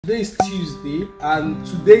Today is Tuesday and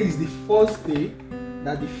today is the first day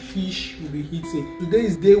that the fish will be eating. Today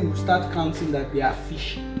is the day we'll start counting that they are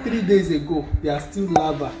fish. 3 days ago, they are still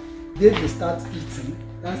larvae. The day they start eating,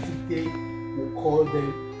 that's the day we'll call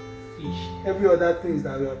them fish. Every other things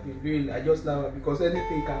that we have been doing are just larvae because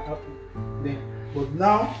anything can happen then. But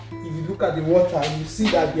now, if you look at the water, you see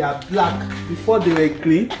that they are black. Before they were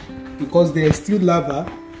green because they are still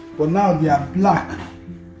larvae, but now they are black.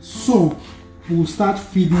 So we will start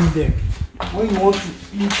feeding them. When you want to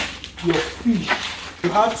feed your fish, you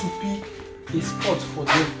have to pick a spot for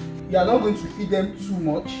them. You are not going to feed them too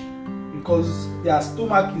much because their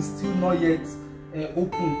stomach is still not yet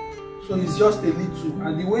open. So it's just a little,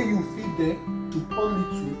 and the way you feed them, to pour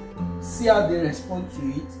little, see how they respond to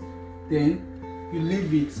it, then you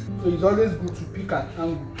leave it. So it's always good to pick an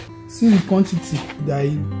angle. See the quantity that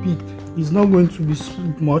you picked. It's not going to be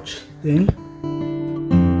much then.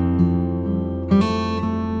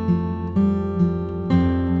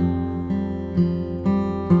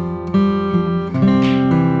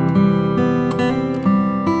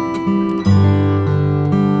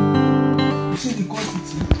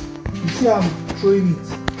 See how I'm throwing it.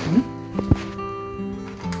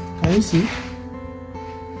 Can you see?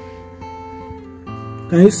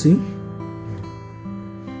 Can you see?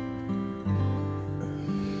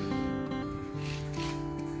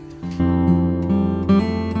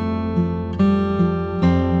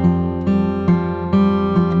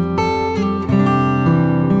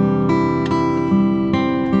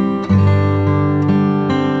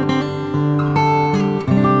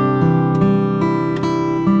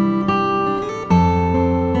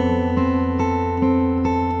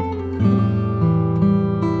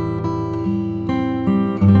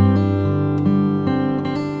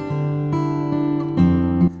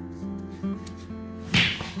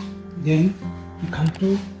 Then you can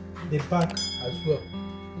do the back as well.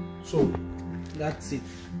 So that's it.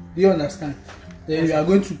 Do you understand? Then we are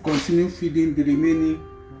going to continue feeding the remaining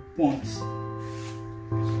ponds.